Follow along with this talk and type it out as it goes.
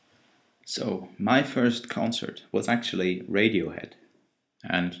So, my first concert was actually Radiohead,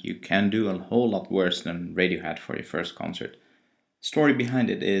 and you can do a whole lot worse than Radiohead for your first concert. Story behind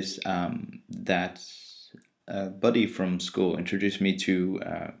it is that a buddy from school introduced me to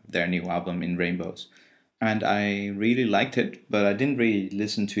their new album In Rainbows, and I really liked it, but I didn't really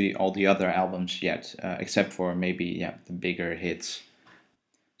listen to all the other albums yet, except for maybe the bigger hits.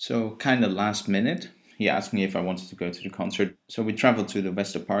 So, kind of last minute, he asked me if I wanted to go to the concert. So, we traveled to the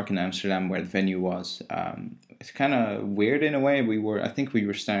Wester Park in Amsterdam, where the venue was. It's kind of weird in a way. I think we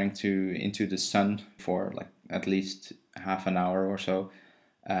were staring into the sun for like at least half an hour or so.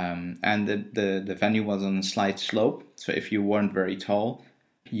 And the venue was on a slight slope. So, if you weren't very tall,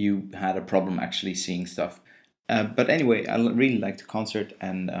 you had a problem actually seeing stuff. But anyway, really liked the concert,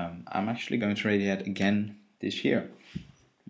 and I'm actually going to Radiohead again this year.